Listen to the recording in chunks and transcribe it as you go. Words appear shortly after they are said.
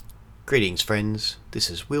Greetings, friends. This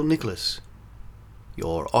is Will Nicholas,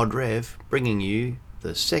 your Odd Rev, bringing you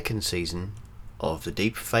the second season of the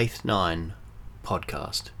Deep Faith 9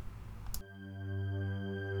 podcast.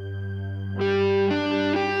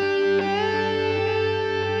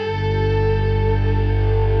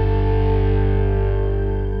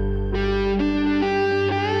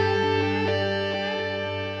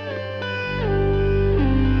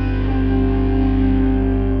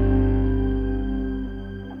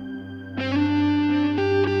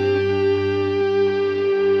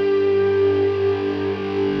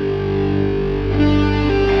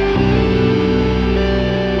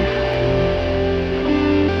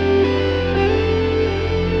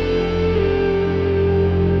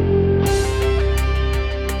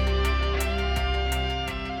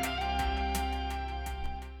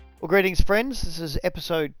 Greetings, friends. This is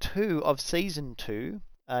episode 2 of season 2,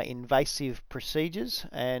 Invasive Procedures,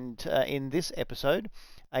 and in this episode,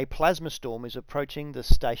 a plasma storm is approaching the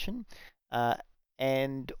station,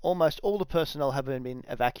 and almost all the personnel have been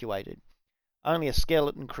evacuated. Only a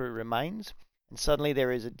skeleton crew remains, and suddenly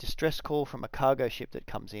there is a distress call from a cargo ship that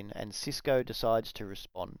comes in, and Cisco decides to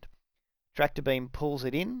respond. Tractor beam pulls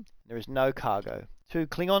it in. There is no cargo. 2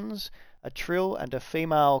 Klingons, a Trill and a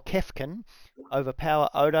female Kefkin overpower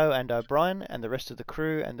Odo and O'Brien and the rest of the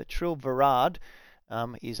crew, and the Trill Varad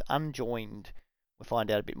is unjoined. We'll find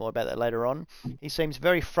out a bit more about that later on. He seems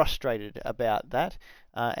very frustrated about that,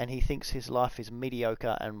 and he thinks his life is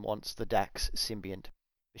mediocre and wants the Dax symbiont.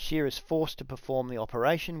 Bashir is forced to perform the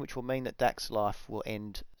operation, which will mean that Dax's life will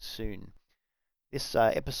end soon. This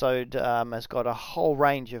episode has got a whole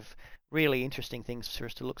range of really interesting things for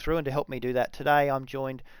us to look through, and to help me do that today, I'm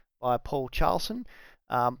joined by Paul Charlson.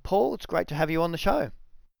 Paul, it's great to have you on the show.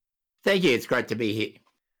 Thank you. It's great to be here.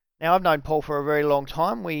 Now, I've known Paul for a very long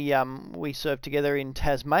time. We served together in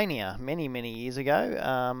Tasmania many years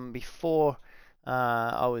ago, before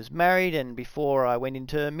I was married and before I went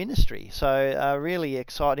into ministry. So really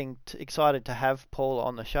excited to have Paul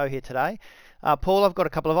on the show here today. Paul, I've got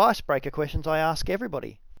a couple of icebreaker questions I ask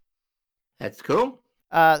everybody. That's cool.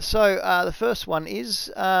 So the first one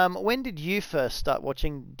is, when did you first start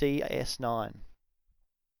watching DS9?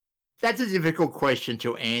 That's a difficult question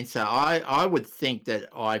to answer. I would think that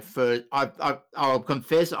I'll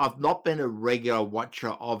confess I've not been a regular watcher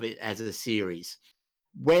of it as a series.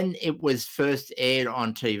 When it was first aired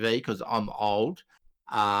on TV, because I'm old,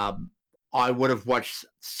 I would have watched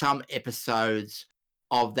some episodes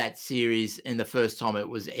of that series in the first time it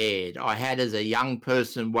was aired. I had, as a young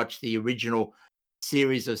person, watched the original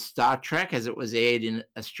series of Star Trek as it was aired in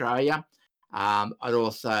Australia. I'd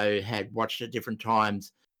also had watched at different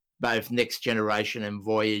times both Next Generation and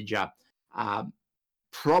Voyager.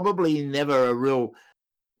 Probably never a real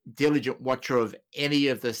diligent watcher of any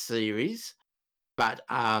of the series, but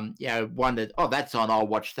wondered, that's on, I'll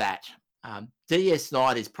watch that.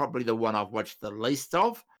 DS9 is probably the one I've watched the least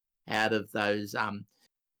of out of those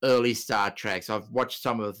early Star Treks. I've watched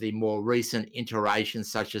some of the more recent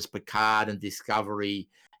iterations, such as Picard and Discovery,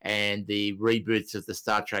 and the reboots of the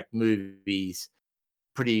Star Trek movies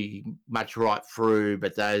pretty much right through,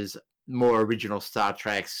 but those more original Star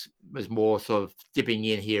Treks was more sort of dipping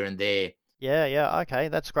in here and there. Yeah, okay,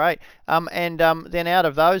 that's great. And then out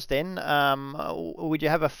of those then, would you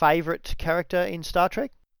have a favourite character in Star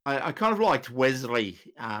Trek? I kind of liked Wesley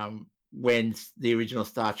when the original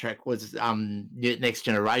Star Trek was, Next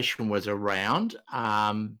Generation was around.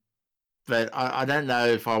 But I don't know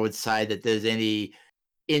if I would say that there's any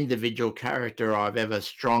individual character I've ever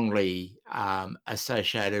strongly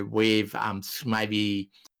associated with, maybe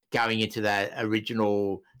going into that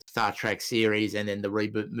original Star Trek series and then the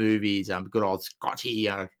reboot movies. Good old Scotty.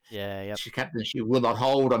 Captain, she will not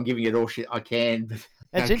hold. I'm giving it all I can.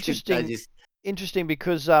 It's interesting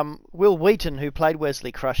because Will Wheaton, who played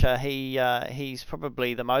Wesley Crusher, he's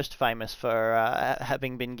probably the most famous for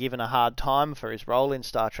having been given a hard time for his role in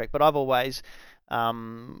Star Trek. But I've always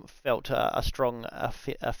felt a strong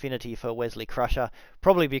affinity for Wesley Crusher,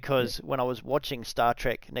 probably because when I was watching Star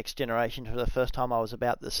Trek Next Generation for the first time, I was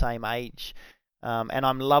about the same age. And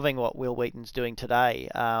I'm loving what Will Wheaton's doing today.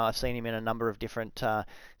 I've seen him in a number of different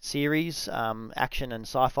series, action and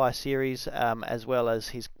sci-fi series, as well as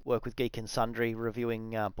his work with Geek and Sundry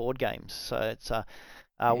reviewing board games. So it's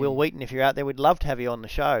Will Wheaton, if you're out there, we'd love to have you on the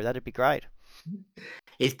show. That'd be great.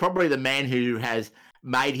 He's probably the man who has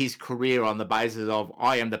made his career on the basis of,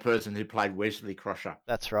 I am the person who played Wesley Crusher.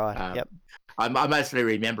 That's right. Yep. I mostly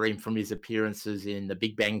remember him from his appearances in The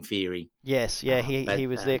Big Bang Theory. Yes, yeah, he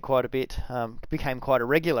was there quite a bit. Became quite a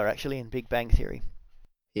regular, actually, in Big Bang Theory.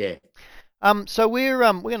 Yeah. So we're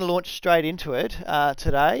going to launch straight into it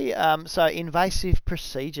today. So invasive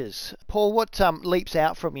procedures. Paul, what leaps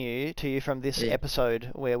out from you from this Yeah.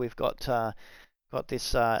 episode where we've got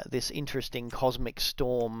this interesting cosmic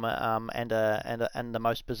storm and the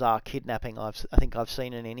most bizarre kidnapping I think I've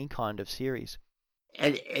seen in any kind of series.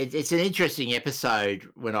 And it's an interesting episode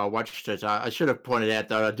when I watched it. I should have pointed out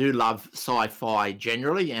that I do love sci-fi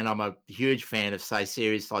generally, and I'm a huge fan of, say,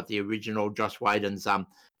 series like the original Joss Whedon's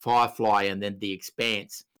Firefly and then The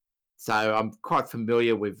Expanse. So I'm quite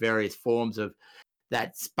familiar with various forms of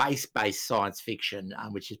that space-based science fiction,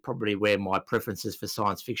 which is probably where my preferences for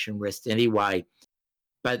science fiction rest anyway.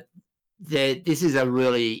 But this is a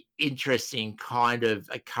really interesting kind of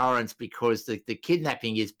occurrence because the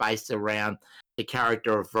kidnapping is based around the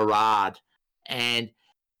character of Varad and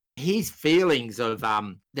his feelings of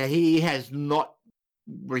that he has not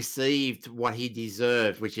received what he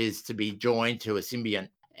deserved, which is to be joined to a symbiont.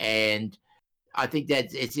 And I think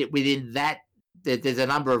that it's within that there's a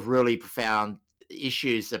number of really profound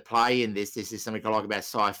issues that play in this. This is something I like about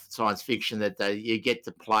science fiction, that you get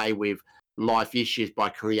to play with life issues by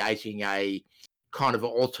creating a kind of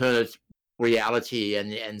alternate reality,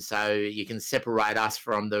 and so you can separate us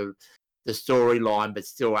from the storyline, but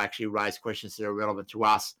still actually raise questions that are relevant to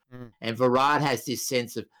us. And Varad has this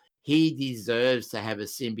sense of he deserves to have a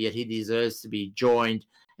symbiote, he deserves to be joined,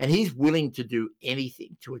 and he's willing to do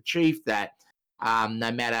anything to achieve that,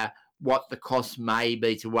 no matter what the cost may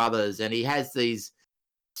be to others. And he has these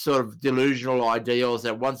sort of delusional ideals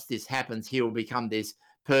that once this happens, he will become this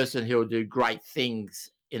person who will do great things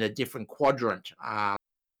in a different quadrant.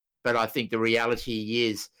 But I think the reality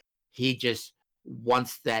is he just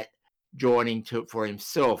wants that joining for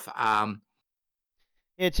himself.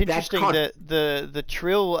 It's interesting that the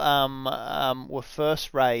Trill were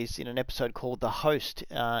first raised in an episode called The Host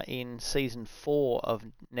in season 4 of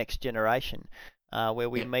Next Generation, where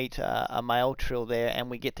we meet a male Trill there,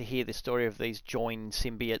 and we get to hear the story of these joined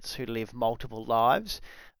symbiotes who live multiple lives.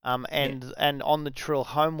 And on the Trill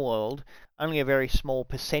homeworld, only a very small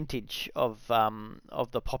percentage of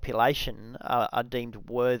the population are deemed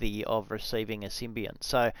worthy of receiving a symbiont.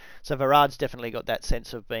 So Varad's definitely got that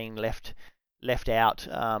sense of being left out.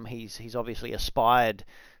 He's obviously aspired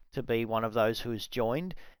to be one of those who is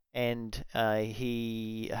joined, and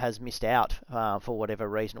he has missed out for whatever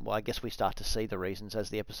reason. Well, I guess we start to see the reasons as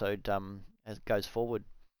the episode goes forward.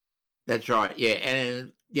 That's right. Yeah,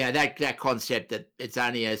 and that concept that it's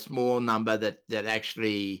only a small number that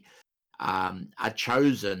actually are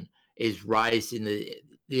chosen is raised in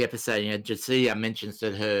the episode. Jadzia mentions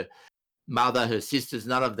that her mother, her sisters,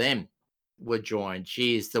 none of them were joined.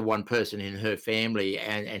 She is the one person in her family,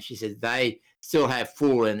 and she said they still have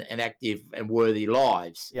full and active and worthy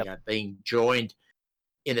lives. Yep. Being joined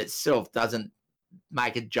in itself doesn't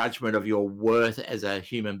make a judgment of your worth as a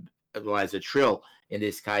human, or as a Trill in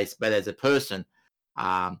this case, but as a person.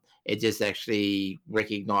 It just actually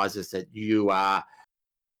recognizes that you are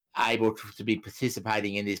able to be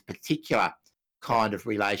participating in this particular kind of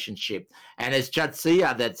relationship. And as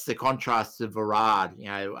Jadzia, that's the contrast to Varad,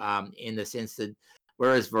 in the sense that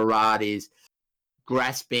whereas Varad is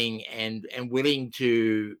grasping and willing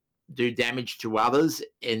to do damage to others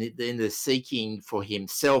in the seeking for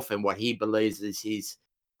himself and what he believes is his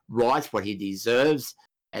rights, what he deserves.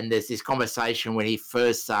 And there's this conversation when he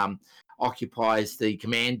first occupies the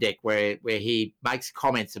command deck where he makes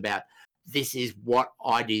comments about, this is what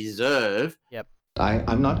I deserve. Yep.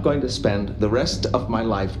 I'm not going to spend the rest of my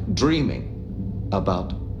life dreaming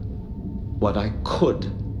about what I could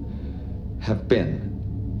have been,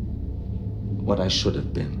 what I should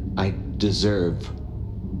have been. I deserve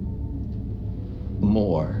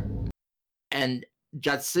more. And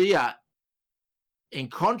Jadzia, in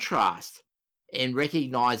contrast, in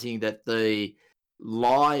recognizing that the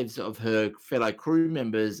lives of her fellow crew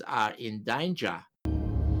members are in danger.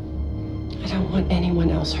 I don't want anyone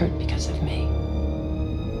else hurt because of me.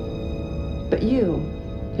 But you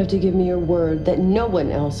have to give me your word that no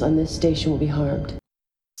one else on this station will be harmed.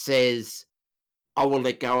 Says, I will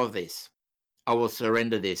let go of this. I will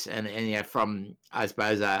surrender this. And from, I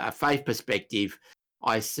suppose, a faith perspective,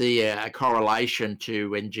 I see a correlation to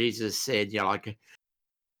when Jesus said,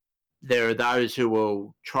 there are those who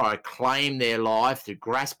will try to claim their life, to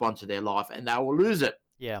grasp onto their life, and they will lose it.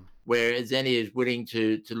 Yeah. Whereas any is willing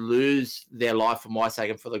to lose their life for my sake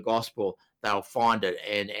and for the gospel, they'll find it.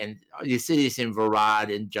 And you see this in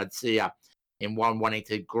Varad and Jadzia, in one wanting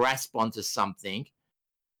to grasp onto something,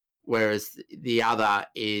 whereas the other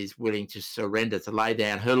is willing to surrender, to lay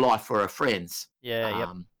down her life for her friends. Yeah. Yep.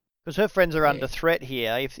 Because her friends are Yeah. under threat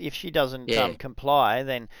here. If she doesn't Yeah. comply,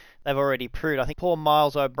 then they've already proved. I think poor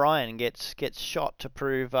Miles O'Brien gets shot to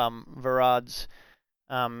prove Varad's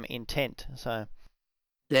intent. So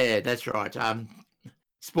Yeah, that's right.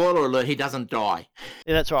 Spoiler alert: he doesn't die.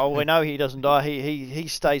 yeah, that's right. Well, we know he doesn't die. He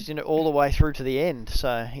stays in it all the way through to the end.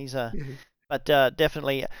 So he's a. But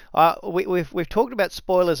definitely, we've talked about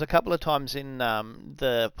spoilers a couple of times in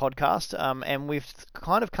the podcast, and we've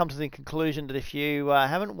kind of come to the conclusion that if you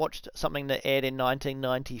haven't watched something that aired in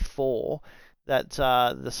 1994, that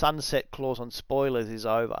the sunset clause on spoilers is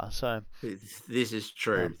over. So, This is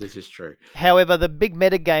true. This is true. however, the big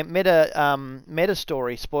meta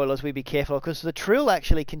story spoilers, we be careful because the Trill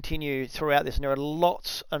actually continue throughout this, and there are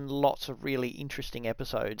lots and lots of really interesting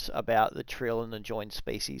episodes about the Trill and the joined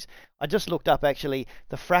species. I just looked up actually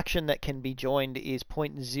the fraction that can be joined is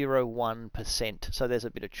 0.01%. So there's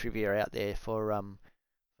a bit of trivia out there for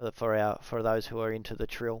those who are into the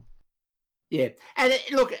Trill. Yeah, and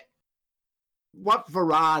look, what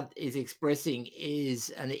Varad is expressing is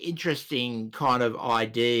an interesting kind of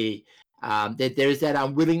idea. That there is that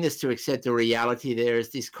unwillingness to accept the reality. There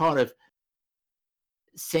is this kind of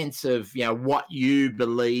sense of what you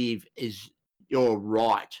believe is your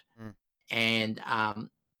right, and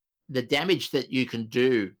the damage that you can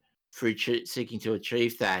do through seeking to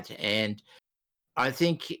achieve that. And I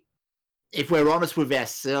think if we're honest with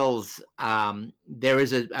ourselves, there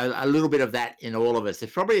is a little bit of that in all of us.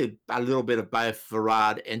 There's probably a little bit of both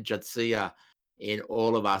Varad and Jadzia in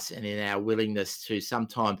all of us, and in our willingness to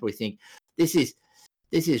sometimes we think this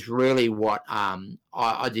is really what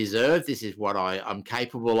I deserve. This is what I'm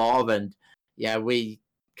capable of, and we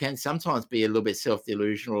can sometimes be a little bit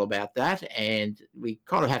self-delusional about that, and we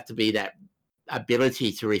kind of have to be that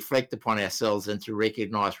ability to reflect upon ourselves and to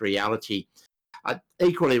recognize reality.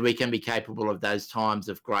 Equally, we can be capable of those times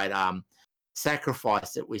of great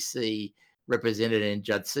sacrifice that we see represented in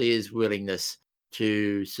Jadzia's willingness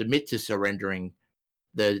to submit to surrendering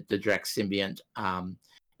the Drax symbiont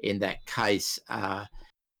in that case.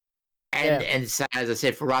 And so, as I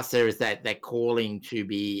said, for us, there is that calling to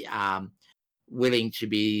be willing to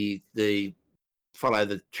be follow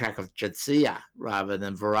the track of Jadzia rather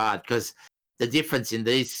than Varad, because the difference in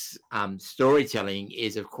this storytelling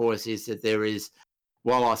is, of course, is that there is,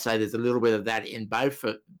 while I say there's a little bit of that in both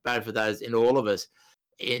of those, in all of us,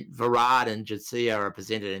 Varad and Jadzia are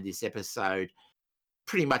presented in this episode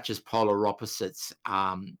pretty much as polar opposites,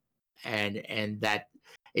 and that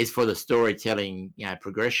is for the storytelling,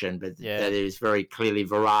 progression. But that is very clearly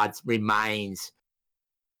Varad remains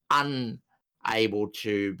unable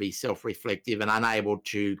to be self-reflective and unable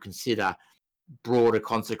to consider broader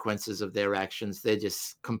consequences of their actions. They're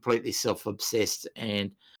just completely self-obsessed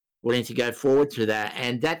and willing to go forward to that.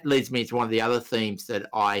 And that leads me to one of the other themes that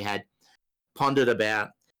I had pondered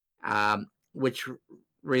about, which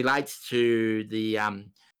relates to the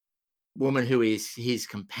woman who is his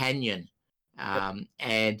companion,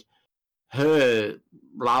 and her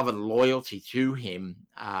love and loyalty to him,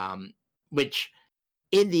 which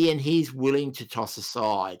in the end he's willing to toss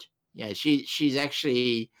aside. She's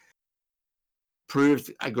actually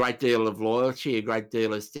proved a great deal of loyalty, a great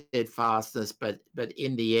deal of steadfastness, but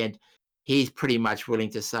in the end, he's pretty much willing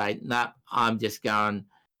to say, "No, I'm just going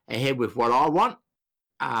ahead with what I want."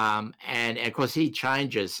 And of course, he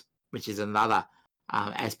changes, which is another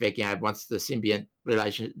aspect. Once the symbiont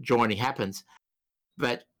relation joining happens,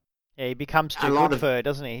 but he becomes too good for her,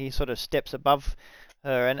 doesn't he? He sort of steps above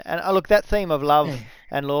her, and look, that theme of love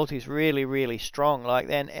and loyalty is really, really strong.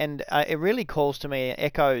 And it really calls to me,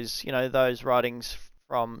 echoes, those writings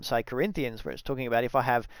from, say, Corinthians, where it's talking about if I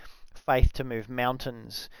have faith to move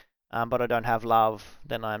mountains, but I don't have love,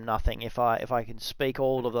 then I am nothing. If I can speak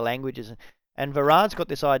all of the languages, and Varad's got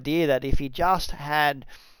this idea that if he just had,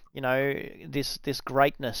 this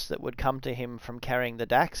greatness that would come to him from carrying the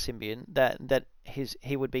Dax symbiont, that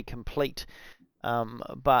he would be complete.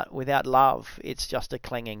 But without love, it's just a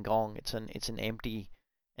clanging gong. It's an empty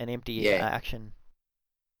action.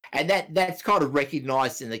 And that's kind of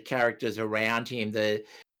recognised in the characters around him.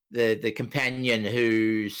 The companion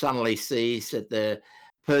who suddenly sees that the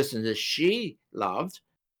person that she loved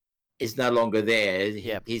is no longer there.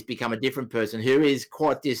 Yep. He's become a different person who is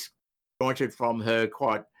quite disjointed from her,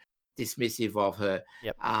 quite dismissive of her.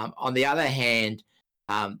 Yep. On the other hand,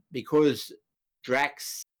 because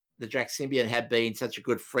the Drax symbiont had been such a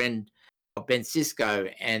good friend of Ben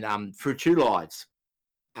Sisko, and through two lives,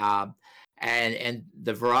 and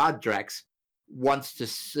the Varad Drax wants to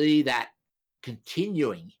see that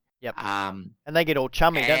continuing. Yep. And they get all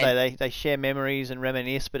chummy, don't they? They share memories and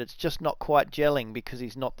reminisce, but it's just not quite gelling because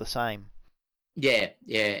he's not the same. Yeah,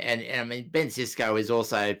 and I mean Ben Sisko is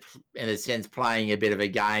also, in a sense, playing a bit of a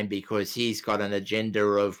game because he's got an agenda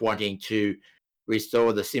of wanting to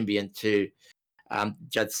restore the symbiont to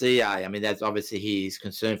Jadzia. I mean, that's obviously he's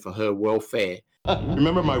concerned for her welfare.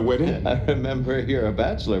 Remember my wedding? I remember your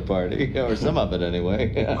bachelor party, or some of it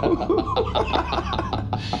anyway.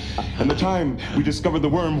 And the time we discovered the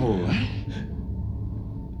wormhole.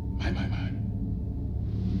 My.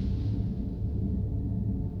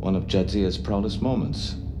 One of Jadzia's proudest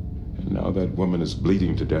moments. And now that woman is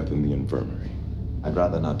bleeding to death in the infirmary. I'd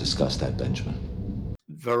rather not discuss that, Benjamin.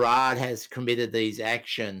 Varad has committed these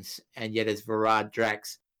actions, and yet as Varad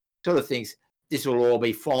Drax sort of thinks this will all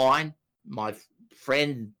be fine. My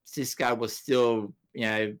friend Sisko will still,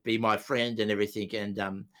 be my friend and everything,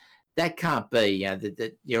 and that can't be.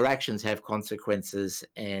 That your actions have consequences,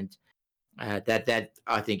 and that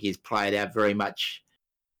I think is played out very much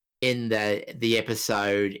in the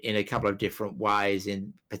episode in a couple of different ways,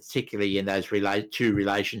 in particularly in those two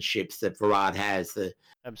relationships that Varad has.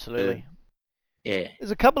 Absolutely. Yeah.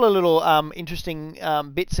 There's a couple of little interesting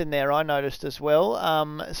bits in there I noticed as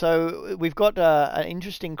well. So we've got an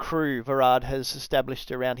interesting crew Varad has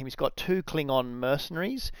established around him. He's got 2 Klingon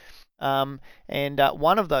mercenaries. And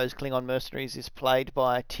one of those Klingon mercenaries is played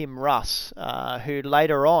by Tim Russ, who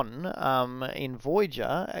later on in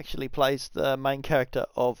Voyager actually plays the main character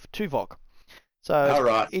of Tuvok.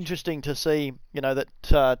 So interesting to see,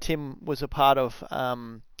 that Tim was a part of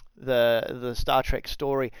the Star Trek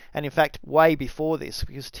story, and in fact way before this,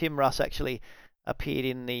 because Tim Russ actually appeared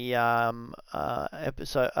in the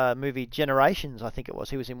movie Generations, I think it was.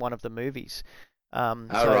 He was in one of the movies.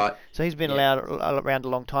 So he's been around a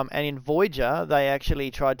long time, and in Voyager they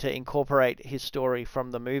actually tried to incorporate his story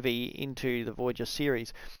from the movie into the Voyager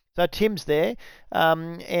series. So Tim's there,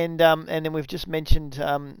 and then we've just mentioned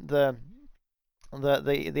the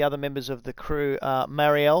other members of the crew.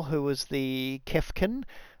 Marielle, who was the Kefkin.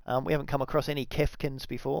 We haven't come across any Kefkins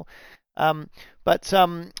before. But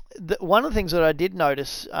one of the things that I did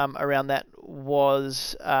notice around that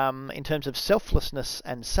was, in terms of selflessness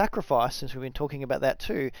and sacrifice, since we've been talking about that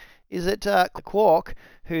too, is that Quark,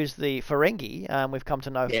 who's the Ferengi, we've come to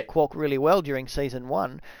know Quark really well during season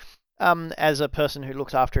 1, as a person who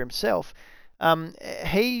looks after himself.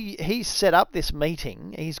 He set up this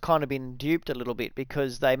meeting. He's kind of been duped a little bit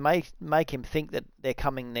because they make him think that they're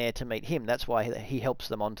coming there to meet him. That's why he helps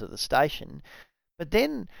them onto the station. But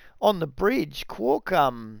then on the bridge, Quark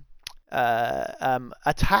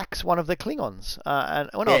attacks one of the Klingons. And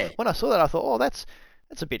when I saw that, I thought, oh, that's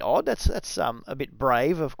a bit odd. That's a bit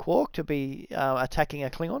brave of Quark to be attacking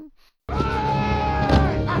a Klingon.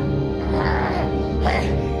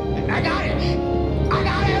 I got him!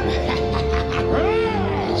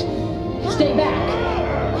 Stay back.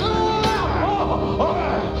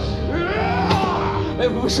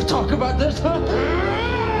 Maybe we should talk about this, huh?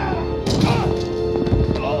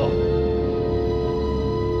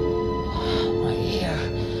 My ear.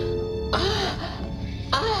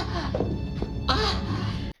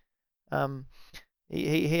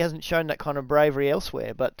 He hasn't shown that kind of bravery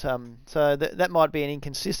elsewhere, but so that might be an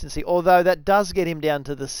inconsistency. Although that does get him down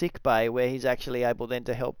to the sick bay, where he's actually able then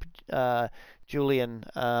to help Julian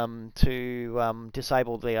to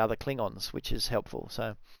disable the other Klingons, which is helpful.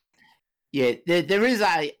 So yeah, there is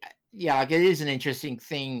it is an interesting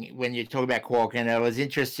thing when you talk about Quark, and it was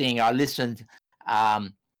interesting. I listened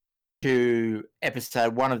to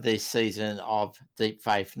episode 1 of this season of Deep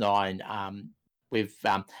Faith 9. With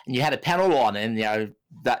and you had a panel on, and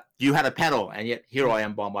that you had a panel, and yet here I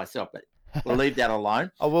am by myself. But we'll leave that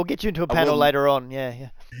alone. Oh, we'll get you into a panel later on. Yeah.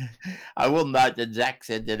 I will note that Zach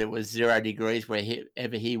said that it was 0 degrees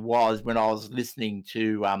wherever he was. When I was listening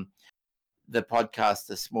to the podcast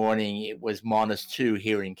this morning, it was -2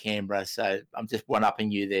 here in Canberra. So I'm just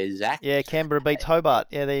one-upping you there, Zach. Yeah, Canberra beats Hobart.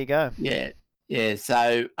 Yeah, there you go. Yeah.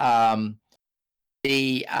 So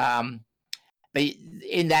but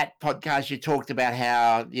in that podcast, you talked about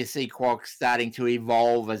how you see Quark starting to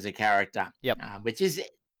evolve as a character. Yep. Which is,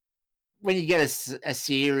 when you get a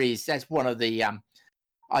series, that's one of the,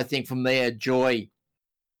 I think for me, a joy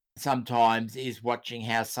sometimes is watching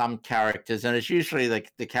how some characters, and it's usually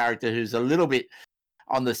the character who's a little bit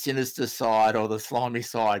on the sinister side or the slimy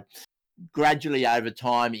side, gradually over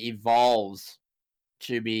time evolves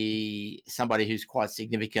to be somebody who's quite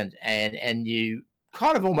significant, and you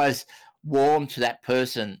kind of almost warm to that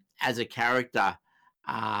person as a character,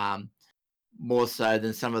 more so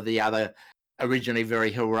than some of the other originally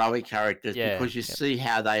very heroic characters, because you see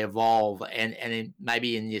how they evolve, and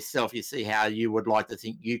maybe in yourself you see how you would like to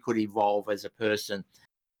think you could evolve as a person.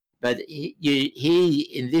 But he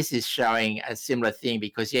in this is showing a similar thing,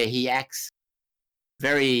 because he acts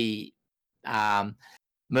very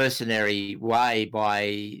mercenary way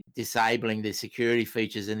by disabling the security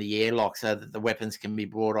features in the airlock so that the weapons can be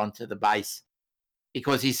brought onto the base,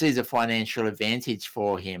 because he sees a financial advantage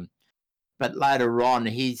for him. But later on,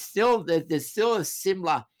 there's still a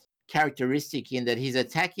similar characteristic in that his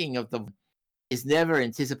attacking of the is never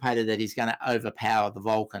anticipated that he's going to overpower the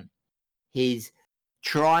Vulcan. He's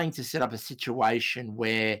trying to set up a situation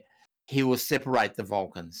where he will separate the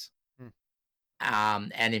Vulcans,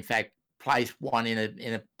 and in fact place one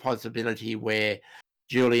in a possibility where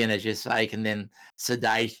Julian, as you say, can then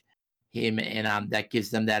sedate him, and that gives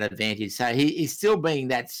them that advantage. So he's still being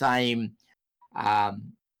that same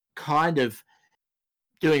kind of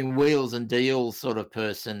doing wheels and deals sort of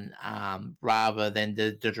person, rather than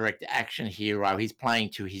the direct action hero. He's playing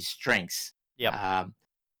to his strengths.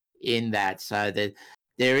 In that, so that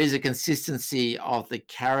there is a consistency of the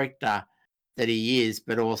character that he is,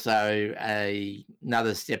 but also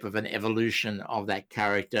another step of an evolution of that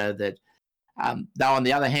character that, though on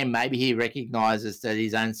the other hand, maybe he recognizes that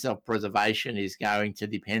his own self-preservation is going to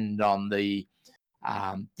depend on the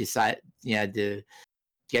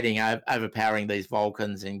overpowering these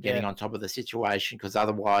Vulcans and getting on top of the situation, because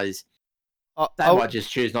otherwise they might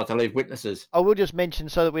just choose not to leave witnesses. I will just mention,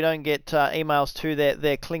 so that we don't get emails to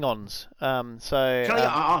their Klingons.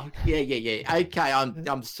 Yeah. Okay,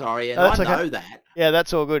 I'm sorry, and no, I know okay. that. Yeah,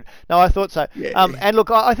 that's all good. No, I thought so. Yeah. And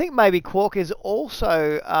look, I think maybe Quark is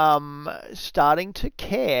also starting to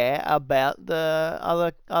care about the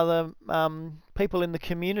other people in the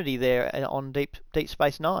community there on Deep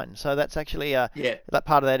Space Nine. So that's actually that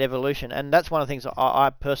part of that evolution, and that's one of the things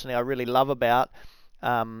I personally really love about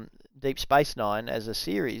Deep Space Nine as a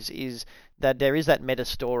series, is that there is that meta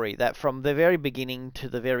story, that from the very beginning to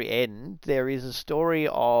the very end there is a story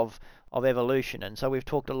of evolution. And so we've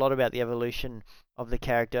talked a lot about the evolution of the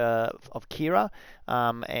character of Kira,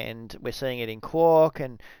 and we're seeing it in Quark,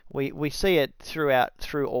 and we see it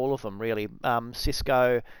through all of them really.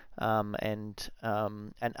 Sisko, and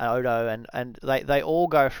Odo, and they all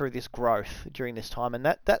go through this growth during this time, and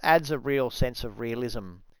that adds a real sense of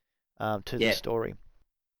realism to the story.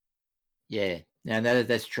 Yeah,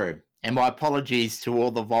 that's true. And my apologies to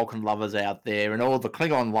all the Vulcan lovers out there and all the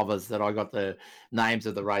Klingon lovers that I got the names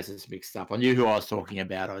of the races mixed up. I knew who I was talking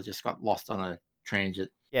about. I just got lost on a tangent.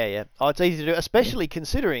 Yeah. Oh, it's easy to do, especially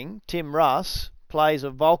considering Tim Russ plays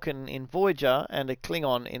a Vulcan in Voyager and a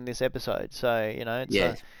Klingon in this episode. So,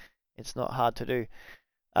 it's not hard to do.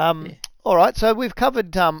 All right, so we've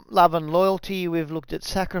covered love and loyalty. We've looked at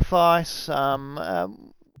sacrifice.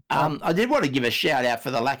 I did want to give a shout out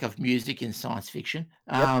for the lack of music in science fiction,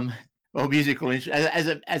 or musical.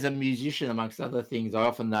 As a musician, amongst other things, I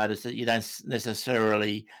often notice that you don't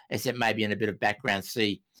necessarily, except maybe in a bit of background,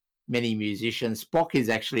 see many musicians. Spock is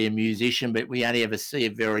actually a musician, but we only ever see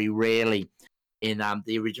it very rarely in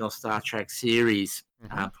the original Star Trek series.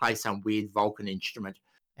 Play some weird Vulcan instrument.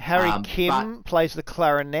 Harry Kim plays the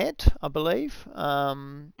clarinet, I believe.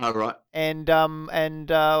 Right. And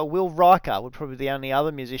Will Riker would probably be the only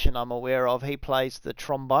other musician I'm aware of. He plays the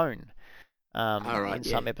trombone in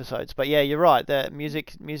some episodes. But yeah, you're right. The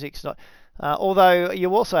music's not. Although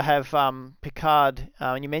you also have Picard,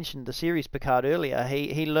 and you mentioned the series Picard earlier.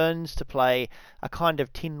 He learns to play a kind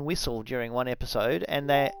of tin whistle during one episode, and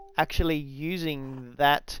they're actually using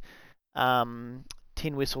that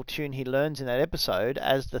tin whistle tune he learns in that episode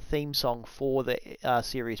as the theme song for the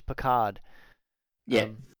series Picard. Yeah.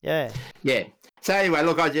 So anyway,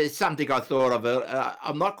 look, it's something I thought of.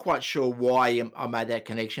 I'm not quite sure why I made that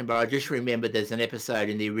connection, but I just remembered there's an episode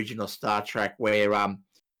in the original Star Trek where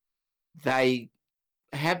they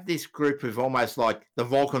have this group of almost like the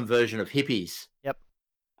Vulcan version of hippies. Yep.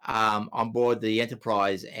 On board the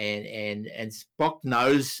Enterprise, and Spock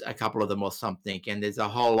knows a couple of them or something, and there's a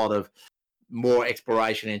whole lot of more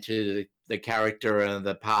exploration into the character and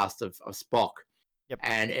the past of Spock. Yep.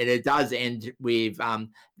 And it does end with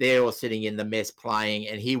they're all sitting in the mess playing,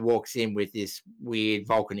 and he walks in with this weird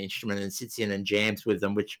Vulcan instrument and sits in and jams with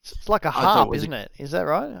them, which it's like a harp, isn't it? Is that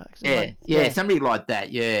right? Yeah, something like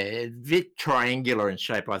that. Yeah, a bit triangular in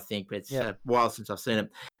shape, I think. But it's a while since I've seen it.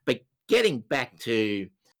 But getting back to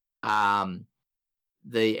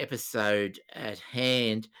the episode at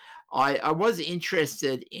hand, I was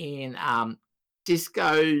interested in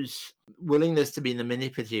Sisko's willingness to be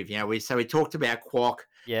manipulative. We talked about Quark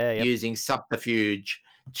using subterfuge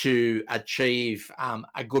to achieve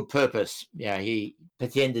a good purpose. He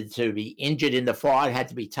pretended to be injured in the fight, had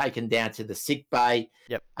to be taken down to the sick bay.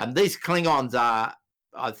 Yep. These Klingons are,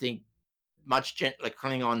 I think, much gentler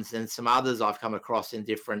Klingons than some others I've come across in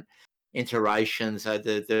different iterations. So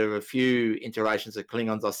there are a few iterations of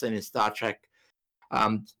Klingons I've seen in Star Trek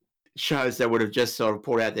shows that would have just sort of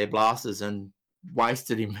pulled out their blasters and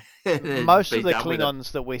wasted him. and Most of been the done with it.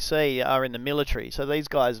 Klingons that we see are in the military, so these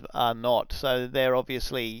guys are not. So they're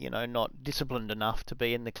obviously, not disciplined enough to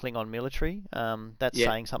be in the Klingon military. That's Yeah.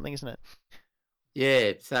 saying something, isn't it?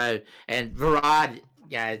 Yeah. So, and Varad,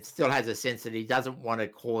 still has a sense that he doesn't want to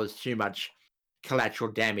cause too much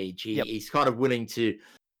collateral damage. Yep. He's kind of willing to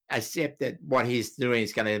accept that what he's doing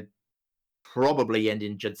is going to probably end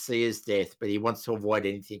in Jadzia's death, but he wants to avoid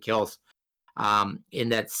anything else in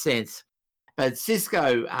that sense. But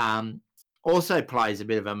Cisco also plays a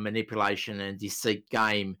bit of a manipulation and deceit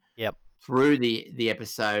game Yep. through the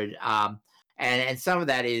episode. And some of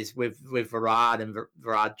that is with Varad and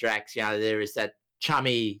Varad Drax. There is that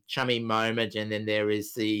chummy moment, and then there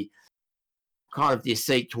is the kind of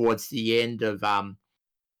deceit towards the end of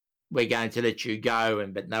we're going to let you go,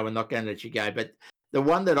 but no, we're not going to let you go. But the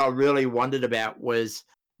one that I really wondered about was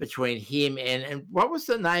between him and what was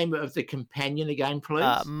the name of the companion again, please?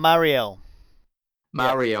 Marielle.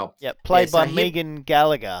 Marielle. Yep, played by so Megan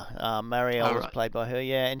Gallagher. Marielle was right. played by her,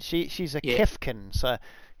 and she's a Yeah. Kefkin, so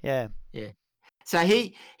yeah. Yeah. So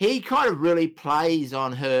he kind of really plays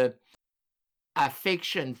on her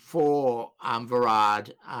affection for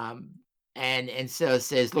Varad, and so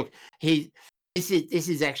says, look, this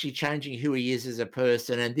is actually changing who he is as a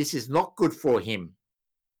person, and this is not good for him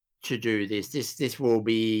to do this. This will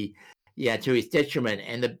be to his detriment.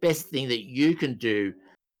 And the best thing that you can do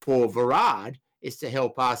for Varad is to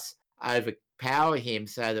help us overpower him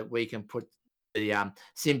so that we can put the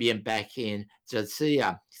symbiont back in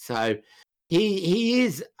Jadzia. So he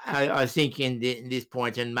is, I think, in this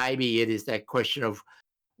point, and maybe it is that question of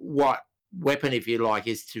what weapon, if you like,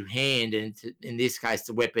 is to hand, and in this case,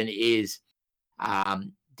 the weapon is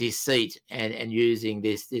deceit and using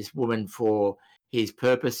this woman for his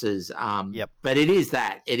purposes. But it is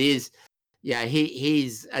that. It is,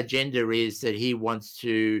 his agenda is that he wants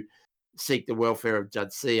to seek the welfare of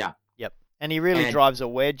Jadzia. Yep. And he really drives a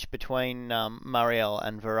wedge between Marielle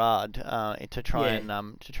and Varad to try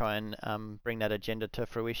and bring that agenda to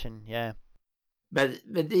fruition. Yeah. But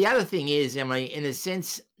the other thing is, I mean, in a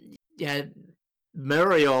sense,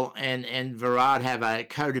 Marielle and Varad have a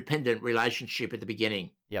codependent relationship at the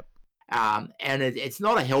beginning. Yep. And it's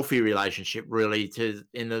not a healthy relationship, really,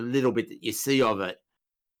 in the little bit that you see of it.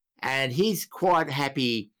 And he's quite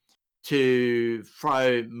happy to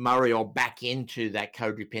throw Marielle back into that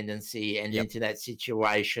codependency and into that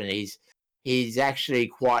situation. He's actually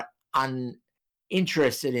quite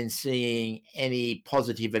uninterested in seeing any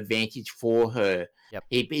positive advantage for her. Yep.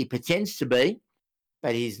 He pretends to be,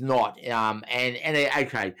 but he's not.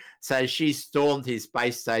 Okay, so she stormed his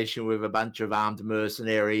space station with a bunch of armed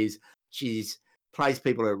mercenaries. She's placed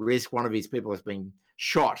people at risk. One of his people has been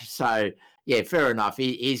shot. So, yeah, fair enough.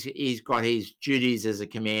 He's got his duties as a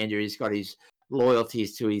commander. He's got his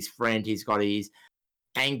loyalties to his friend. He's got his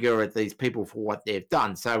anger at these people for what they've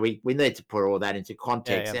done. So we need to put all that into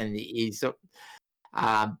context. And he's...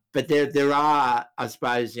 but there are, I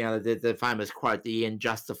suppose, the famous quote, the end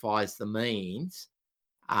justifies the means.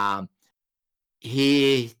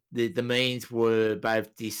 Here, the means were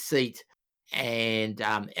both deceit and,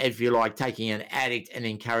 if you like, taking an addict and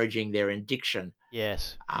encouraging their addiction.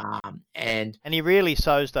 Yes. And he really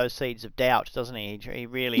sows those seeds of doubt, doesn't he? He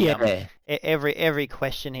really, every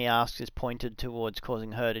question he asks is pointed towards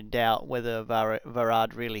causing her to doubt whether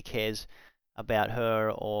Varad really cares about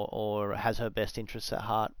her or has her best interests at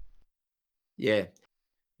heart. Yeah.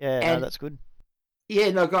 Yeah, and, no, that's good. Yeah,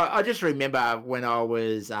 look, I just remember when I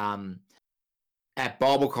was at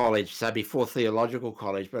Bible college, so before theological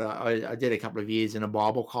college, but I did a couple of years in a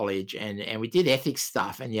Bible college, and we did ethics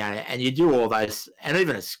stuff, and and you do all those, and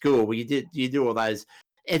even at school, you do all those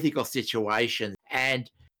ethical situations,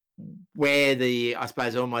 and where I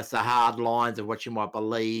suppose almost the hard lines of what you might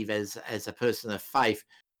believe as a person of faith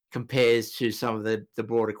compares to some of the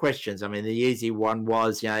broader questions. I mean, the easy one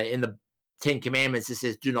was, in the Ten Commandments, it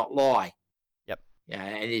says, do not lie. Yep.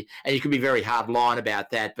 And you can be very hard line about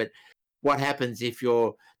that, but what happens if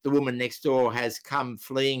the woman next door has come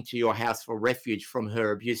fleeing to your house for refuge from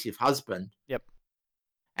her abusive husband? Yep.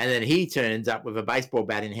 And then he turns up with a baseball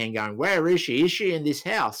bat in hand going, where is she? Is she in this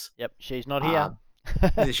house? Yep, she's not here.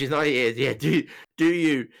 She's not here. Yeah, do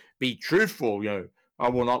you be truthful? I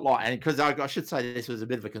will not lie. And because I should say this was a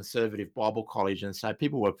bit of a conservative Bible college, and so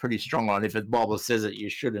people were pretty strong on if the Bible says it, you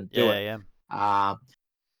shouldn't do it. Yeah.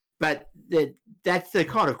 But that's the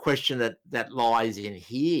kind of question that lies in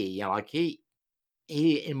here. Like he,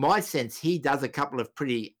 in my sense, he does a couple of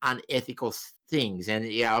pretty unethical things, and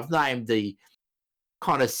I've named the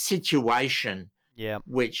kind of situation,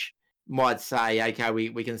 which might say, okay,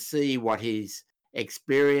 we can see what his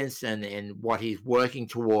experience and what he's working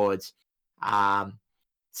towards.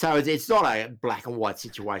 So it's not a black and white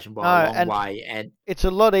situation by a long way. And it's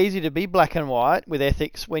a lot easier to be black and white with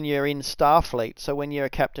ethics when you're in Starfleet. So when you're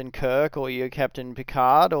Captain Kirk or you're Captain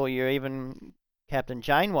Picard or you're even Captain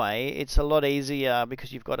Janeway, it's a lot easier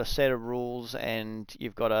because you've got a set of rules and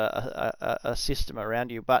you've got a system around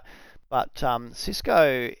you. But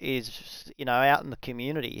Sisko is, out in the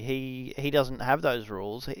community. He doesn't have those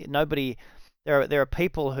rules. There are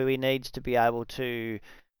people who he needs to be able to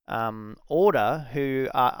order who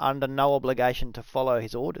are under no obligation to follow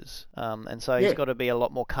his orders. And so he's got to be a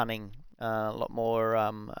lot more cunning, a lot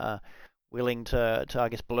more willing to I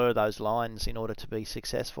guess blur those lines in order to be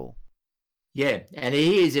successful. Yeah, and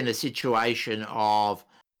he is in a situation of,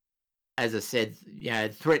 as I said,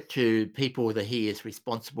 threat to people that he is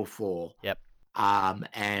responsible for. Yep.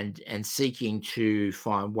 And seeking to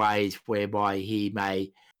find ways whereby he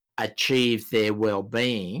may achieve their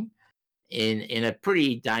well-being in a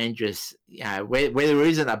pretty dangerous, where there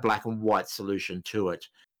isn't a black and white solution to it.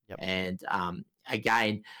 Yep. And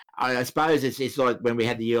again, I suppose it's like when we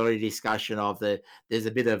had the earlier discussion of there's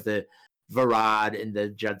a bit of the Varad and the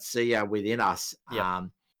Jadzia within us. Yep.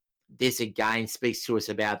 This again speaks to us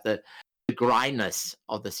about the greyness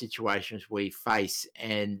of the situations we face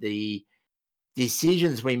and the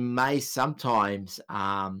decisions we may sometimes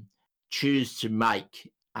choose to make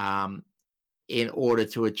in order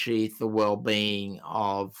to achieve the well-being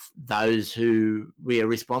of those who we are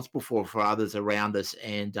responsible for others around us.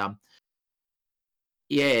 And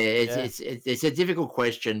it's a difficult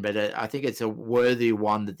question, but I think it's a worthy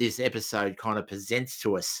one that this episode kind of presents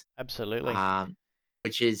to us. Absolutely.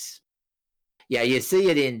 Which is, you see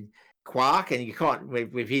it in Quark, and you can't,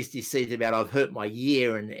 with his deceit about I've hurt my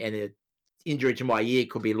ear and an injury to my ear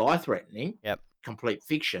could be life-threatening. Yep. Complete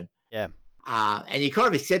fiction. Yeah. And you kind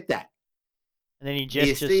of accept that. And then he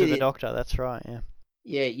gestures to the doctor. That's right. Yeah.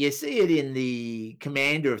 Yeah, you see it in the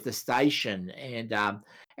commander of the station, and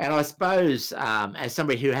I suppose as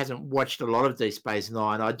somebody who hasn't watched a lot of Deep Space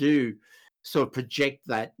Nine, I do sort of project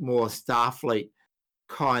that more Starfleet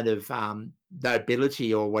kind of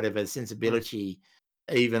nobility or whatever sensibility,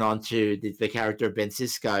 even onto the character of Ben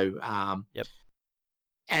Sisko. Yep.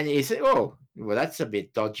 And you say, well, that's a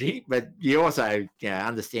bit dodgy, but you also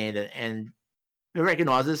understand it and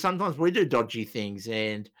recognize that sometimes we do dodgy things,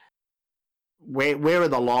 and where are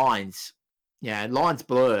the lines? Lines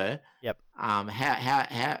blur. Yep.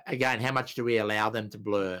 How much do we allow them to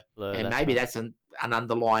blur? And maybe that's an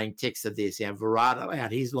underlying text of this. Varad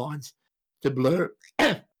allowed his lines to blur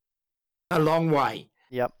a long way.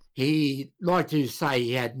 Yep. He liked to say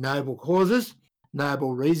he had noble causes,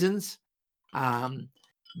 noble reasons,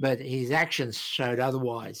 but his actions showed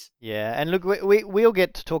otherwise. Yeah, and look, we'll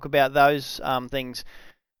get to talk about those things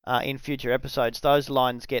in future episodes. Those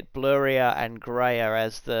lines get blurrier and greyer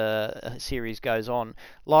as the series goes on.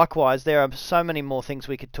 Likewise, there are so many more things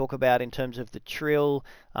we could talk about in terms of the Trill,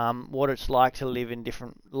 what it's like to live in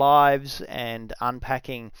different lives, and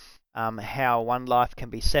unpacking how one life can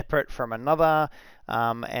be separate from another,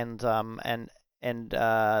 and the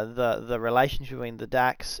relationship between the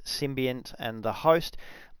Dax symbiont and the host.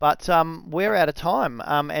 But we're out of time.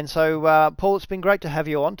 And so, Paul, it's been great to have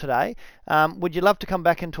you on today. Would you love to come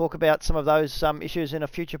back and talk about some of those issues in a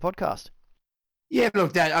future podcast? Yeah,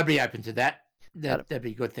 look, I'd be open to that. That'd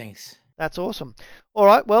be good, thanks. That's awesome. All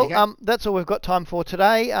right, well, that's all we've got time for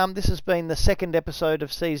today. This has been the second episode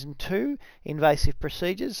of Season 2, Invasive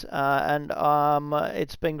Procedures, and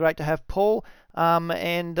it's been great to have Paul,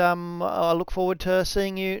 and I look forward to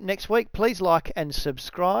seeing you next week. Please like and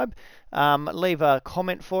subscribe, leave a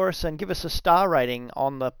comment for us, and give us a star rating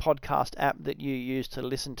on the podcast app that you use to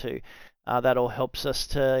listen to. That all helps us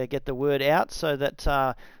to get the word out so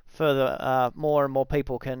that further more and more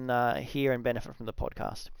people can hear and benefit from the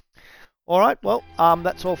podcast. All right, well,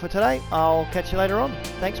 that's all for today. I'll catch you later on.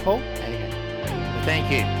 Thanks, Paul.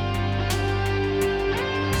 Thank you.